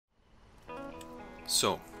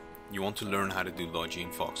So, you want to learn how to do Logi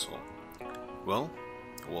in Foxhole? Well,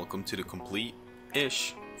 welcome to the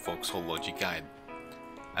complete-ish Foxhole Logi guide.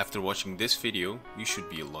 After watching this video, you should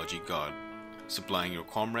be a Logi god, supplying your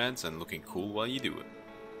comrades and looking cool while you do it.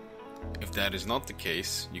 If that is not the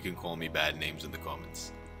case, you can call me bad names in the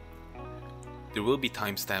comments. There will be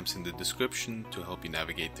timestamps in the description to help you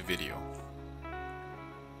navigate the video.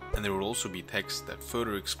 And there will also be text that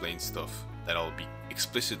further explains stuff that I'll be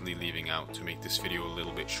explicitly leaving out to make this video a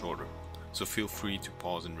little bit shorter, so feel free to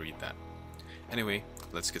pause and read that. Anyway,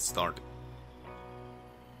 let's get started.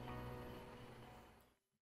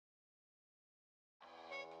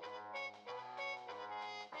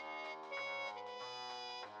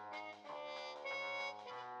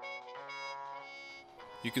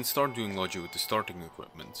 You can start doing Logi with the starting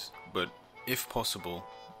equipment, but if possible,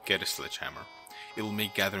 get a sledgehammer. It will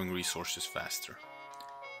make gathering resources faster.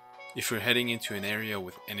 If you're heading into an area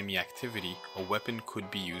with enemy activity, a weapon could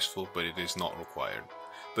be useful, but it is not required.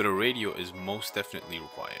 But a radio is most definitely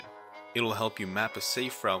required. It'll help you map a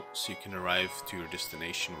safe route so you can arrive to your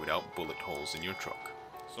destination without bullet holes in your truck.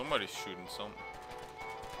 Somebody's shooting something.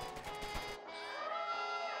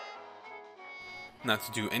 Now,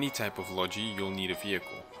 to do any type of Logi, you'll need a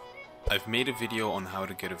vehicle. I've made a video on how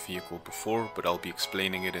to get a vehicle before, but I'll be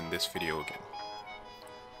explaining it in this video again.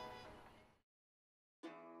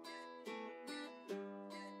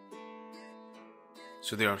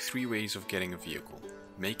 So there are three ways of getting a vehicle: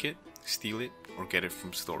 make it, steal it, or get it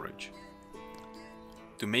from storage.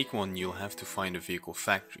 To make one, you'll have to find a vehicle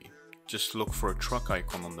factory. Just look for a truck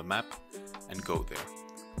icon on the map and go there.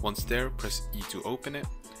 Once there, press E to open it.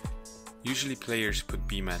 Usually players put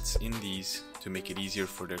B-mats in these to make it easier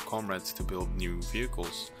for their comrades to build new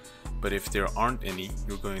vehicles, but if there aren't any,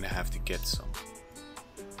 you're going to have to get some.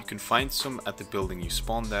 You can find some at the building you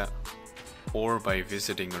spawned at, or by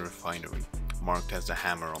visiting a refinery, marked as a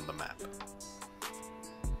hammer on the map.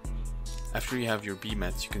 After you have your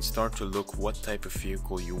B-mats, you can start to look what type of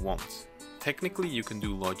vehicle you want. Technically you can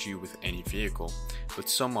do Logi with any vehicle, but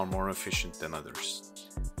some are more efficient than others.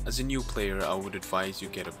 As a new player, I would advise you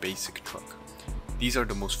get a basic truck. These are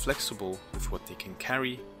the most flexible with what they can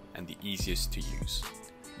carry and the easiest to use.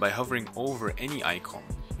 By hovering over any icon,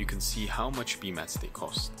 you can see how much B-mats they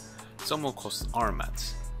cost. Some will cost R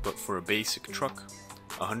mats, but for a basic truck,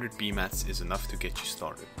 100 B-mats is enough to get you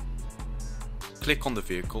started. Click on the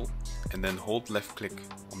vehicle and then hold left click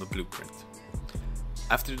on the blueprint.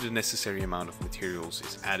 After the necessary amount of materials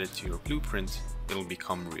is added to your blueprint, it'll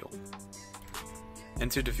become real.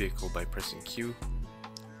 Enter the vehicle by pressing Q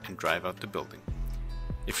and drive out the building.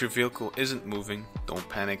 If your vehicle isn't moving, don't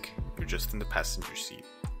panic, you're just in the passenger seat.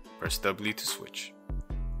 Press W to switch.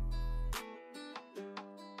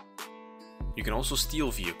 You can also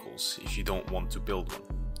steal vehicles if you don't want to build one.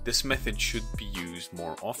 This method should be used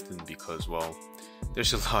more often because, well,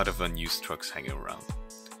 there's a lot of unused trucks hanging around.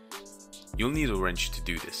 You'll need a wrench to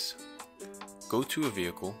do this. Go to a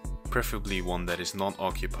vehicle, preferably one that is not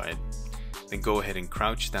occupied, then go ahead and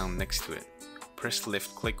crouch down next to it. Press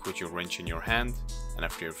left click with your wrench in your hand, and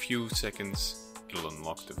after a few seconds, it'll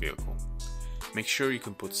unlock the vehicle. Make sure you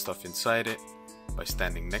can put stuff inside it by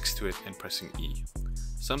standing next to it and pressing E.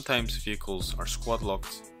 Sometimes vehicles are squad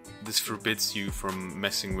locked. This forbids you from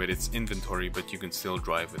messing with its inventory, but you can still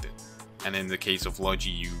drive with it. And in the case of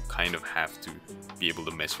Logi, you kind of have to be able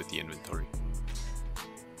to mess with the inventory.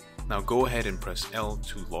 Now go ahead and press L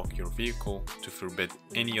to lock your vehicle to forbid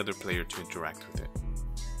any other player to interact with it.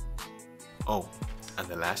 Oh, and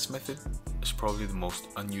the last method is probably the most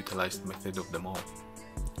unutilized method of them all.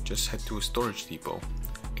 Just head to a storage depot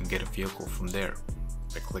and get a vehicle from there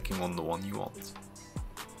by clicking on the one you want.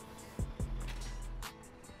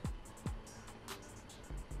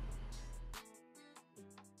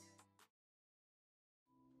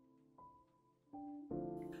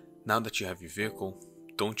 Now that you have your vehicle,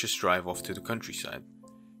 don't just drive off to the countryside.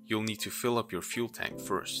 You'll need to fill up your fuel tank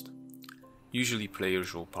first. Usually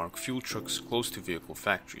players will park fuel trucks close to vehicle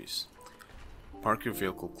factories. Park your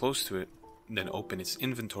vehicle close to it, then open its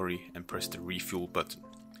inventory and press the refuel button.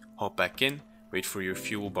 Hop back in, wait for your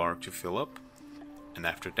fuel bar to fill up, and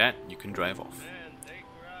after that you can drive off.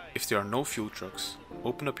 If there are no fuel trucks,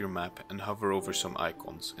 open up your map and hover over some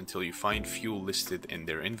icons until you find fuel listed in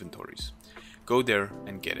their inventories. Go there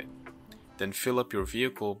and get it. Then fill up your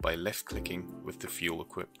vehicle by left clicking with the fuel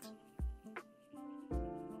equipped.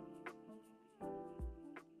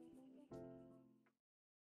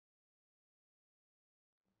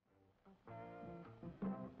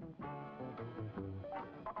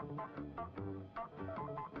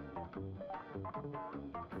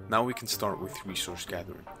 Now we can start with resource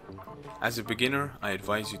gathering. As a beginner, I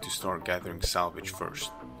advise you to start gathering salvage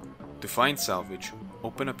first. To find salvage,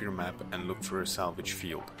 open up your map and look for a salvage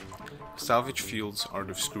field. Salvage fields are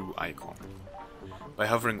the screw icon. By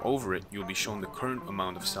hovering over it, you'll be shown the current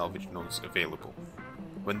amount of salvage nodes available.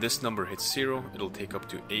 When this number hits 0, it'll take up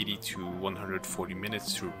to 80 to 140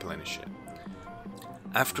 minutes to replenish it.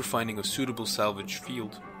 After finding a suitable salvage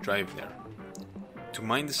field, drive there. To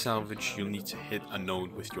mine the salvage, you'll need to hit a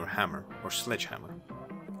node with your hammer or sledgehammer.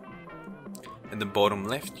 In the bottom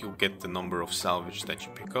left, you'll get the number of salvage that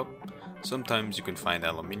you pick up. Sometimes you can find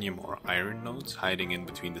aluminium or iron nodes hiding in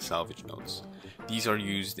between the salvage nodes. These are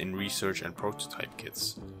used in research and prototype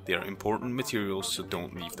kits. They are important materials, so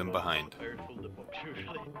don't leave them behind.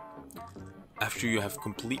 After you have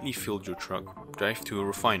completely filled your truck, drive to a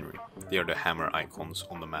refinery. They are the hammer icons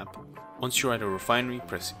on the map. Once you're at a refinery,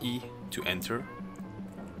 press E to enter,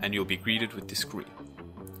 and you'll be greeted with this screen.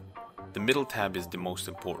 The middle tab is the most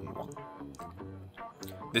important one.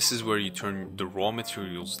 This is where you turn the raw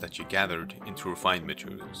materials that you gathered into refined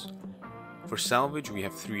materials. For salvage, we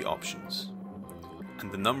have 3 options,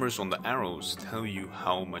 and the numbers on the arrows tell you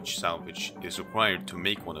how much salvage is required to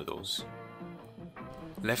make one of those.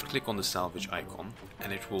 Left click on the salvage icon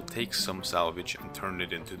and it will take some salvage and turn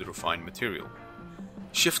it into the refined material.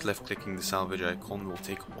 Shift left clicking the salvage icon will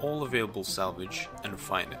take all available salvage and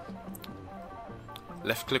refine it.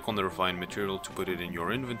 Left click on the refined material to put it in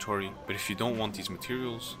your inventory, but if you don't want these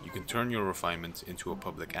materials, you can turn your refinement into a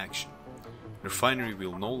public action. The refinery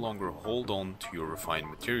will no longer hold on to your refined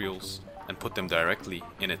materials and put them directly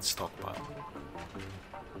in its stockpile.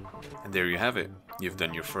 And there you have it, you've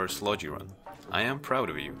done your first Logi run. I am proud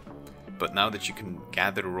of you, but now that you can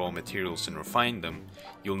gather raw materials and refine them,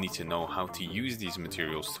 you'll need to know how to use these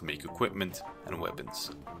materials to make equipment and weapons.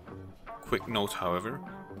 Quick note however,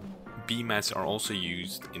 B-mats are also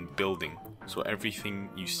used in building, so everything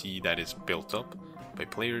you see that is built up by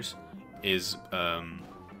players is at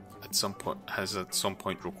some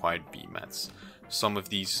point required B-mats. Some of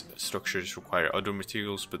these structures require other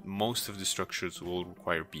materials, but most of the structures will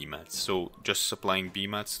require B-mats, so just supplying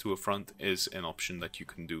B-mats to a front is an option that you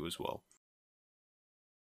can do as well.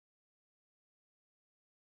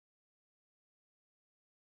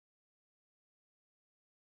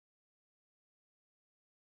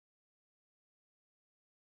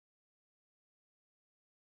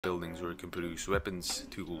 Buildings where you can produce weapons,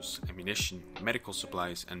 tools, ammunition, medical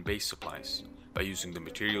supplies and base supplies by using the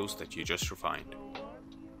materials that you just refined.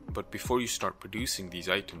 But before you start producing these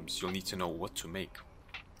items, you'll need to know what to make.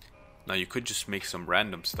 Now you could just make some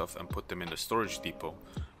random stuff and put them in the storage depot,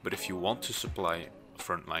 but if you want to supply a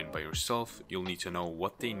front line by yourself, you'll need to know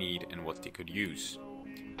what they need and what they could use.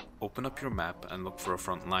 Open up your map and look for a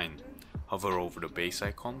front line. Hover over the base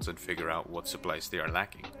icons and figure out what supplies they are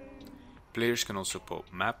lacking. Players can also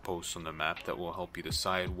put map posts on the map that will help you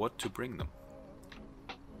decide what to bring them.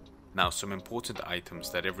 Now some important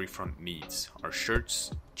items that every front needs are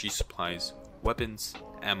shirts, G-supplies, weapons,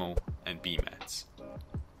 ammo and B-mats.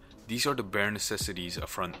 These are the bare necessities a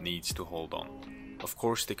front needs to hold on. Of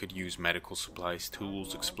course they could use medical supplies,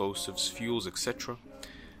 tools, explosives, fuels, etc.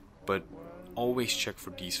 But always check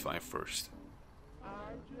for these 5 first.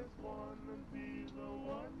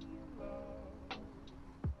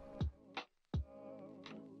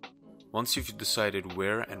 Once you've decided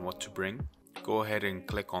where and what to bring, go ahead and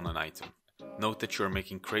click on an item. Note that you are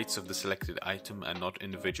making crates of the selected item and not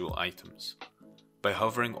individual items. By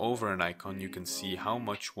hovering over an icon you can see how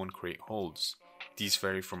much one crate holds. These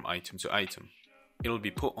vary from item to item. It'll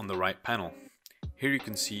be put on the right panel. Here you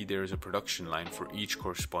can see there is a production line for each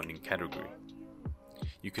corresponding category.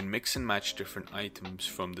 You can mix and match different items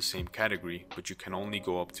from the same category, but you can only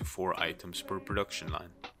go up to 4 items per production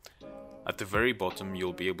line. At the very bottom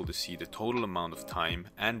you'll be able to see the total amount of time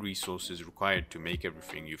and resources required to make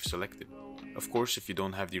everything you've selected. Of course, if you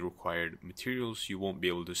don't have the required materials, you won't be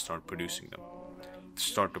able to start producing them. To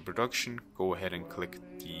start the production, go ahead and click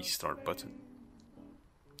the start button.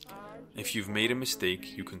 If you've made a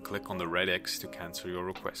mistake, you can click on the red X to cancel your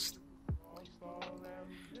request.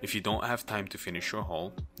 If you don't have time to finish your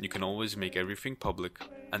haul, you can always make everything public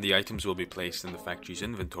and the items will be placed in the factory's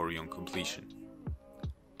inventory on completion.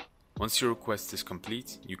 Once your request is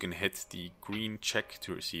complete, you can hit the green check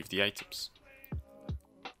to receive the items.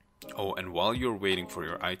 Oh, and while you're waiting for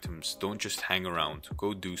your items, don't just hang around,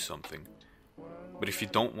 go do something. But if you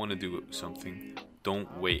don't want to do something,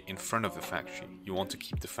 don't wait in front of the factory. You want to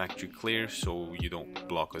keep the factory clear so you don't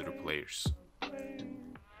block other players.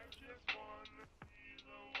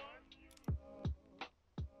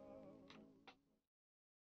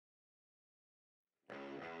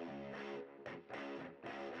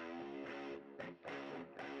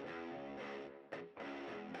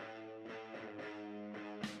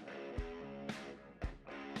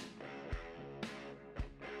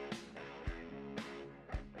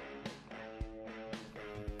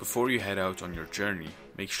 Before you head out on your journey,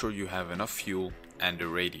 make sure you have enough fuel and a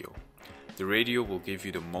radio. The radio will give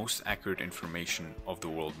you the most accurate information of the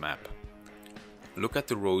world map. Look at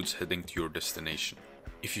the roads heading to your destination.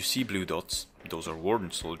 If you see blue dots, those are Warden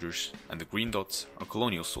soldiers, and the green dots are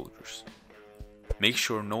Colonial soldiers. Make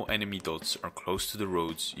sure no enemy dots are close to the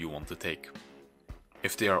roads you want to take.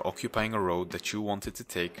 If they are occupying a road that you wanted to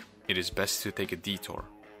take, it is best to take a detour.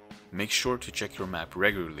 Make sure to check your map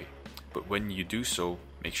regularly, but when you do so,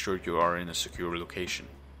 make sure you are in a secure location.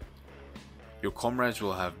 Your comrades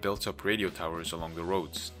will have built up radio towers along the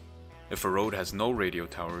roads. If a road has no radio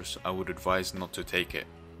towers, I would advise not to take it,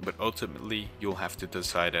 but ultimately you'll have to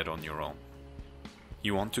decide that on your own.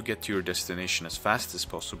 You want to get to your destination as fast as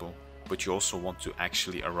possible, but you also want to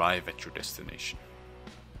actually arrive at your destination.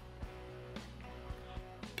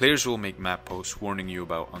 Players will make map posts warning you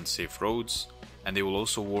about unsafe roads, and they will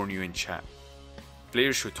also warn you in chat.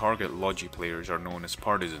 Players who target Logi players are known as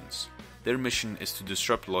partisans. Their mission is to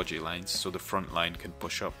disrupt Logi lines so the front line can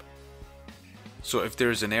push up. So if there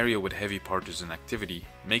is an area with heavy partisan activity,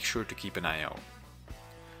 make sure to keep an eye out.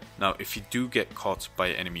 Now if you do get caught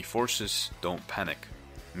by enemy forces, don't panic.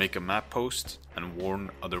 Make a map post and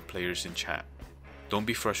warn other players in chat. Don't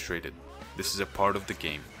be frustrated, this is a part of the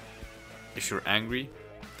game. If you're angry,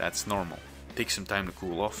 that's normal. Take some time to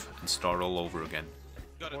cool off and start all over again.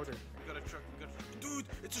 Got it. We got a truck. Dude,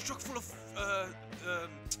 it's a truck full of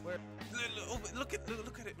Where? Look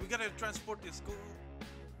at it. We gotta transport this. Go.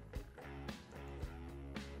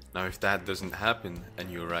 Now if that doesn't happen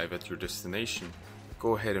and you arrive at your destination,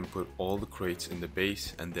 go ahead and put all the crates in the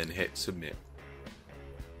base and then hit submit.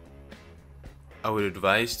 I would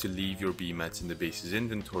advise to leave your BMATs in the base's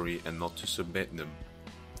inventory and not to submit them.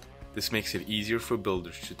 This makes it easier for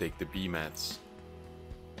builders to take the BMATs.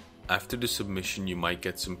 After the submission you might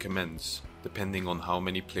get some commends, depending on how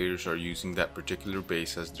many players are using that particular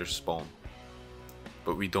base as their spawn.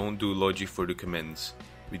 But we don't do Logi for the commends,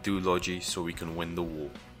 we do Logi so we can win the war.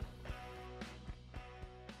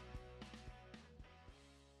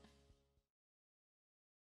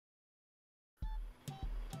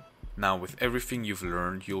 Now with everything you've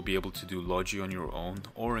learned, you'll be able to do Logi on your own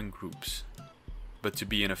or in groups. But to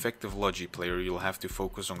be an effective Logi player, you'll have to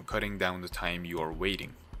focus on cutting down the time you are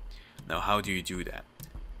waiting. Now how do you do that?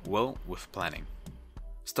 Well, with planning.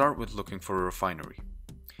 Start with looking for a refinery.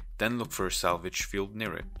 Then look for a salvage field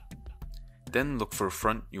near it. Then look for a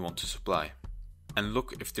front you want to supply. And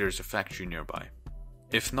look if there is a factory nearby.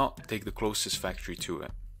 If not, take the closest factory to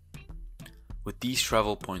it. With these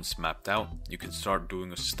travel points mapped out, you can start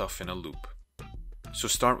doing stuff in a loop. So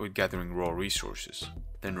start with gathering raw resources,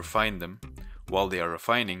 then refine them. While they are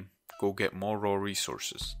refining, go get more raw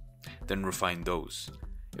resources, then refine those.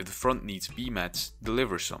 If the front needs BMATs,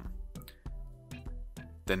 deliver some.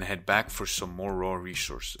 Then head back for some more raw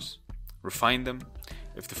resources. Refine them.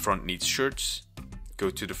 If the front needs shirts, go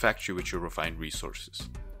to the factory with your refined resources.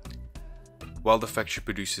 While the factory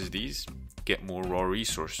produces these, get more raw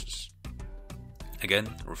resources.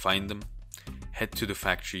 Again, refine them, head to the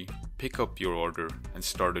factory, pick up your order and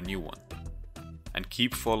start a new one. And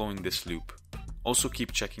keep following this loop. Also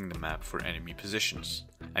keep checking the map for enemy positions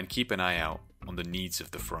and keep an eye out on the needs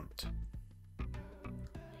of the front.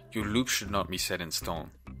 Your loop should not be set in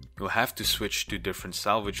stone. You'll have to switch to different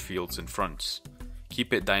salvage fields and fronts.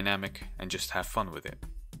 Keep it dynamic and just have fun with it.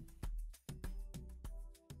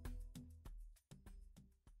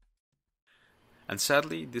 And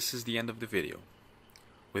sadly, this is the end of the video.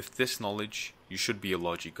 With this knowledge, you should be a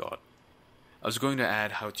Logi god. I was going to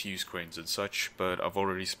add how to use cranes and such, but I've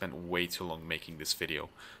already spent way too long making this video,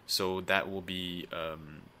 so that will be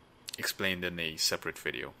explained in a separate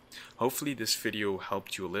video. Hopefully this video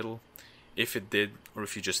helped you a little. If it did, or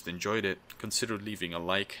if you just enjoyed it, consider leaving a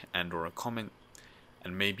like and or a comment,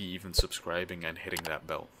 and maybe even subscribing and hitting that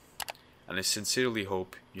bell. And I sincerely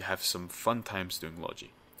hope you have some fun times doing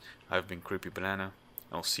Logi. I've been Creepy Banana,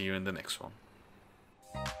 and I'll see you in the next one.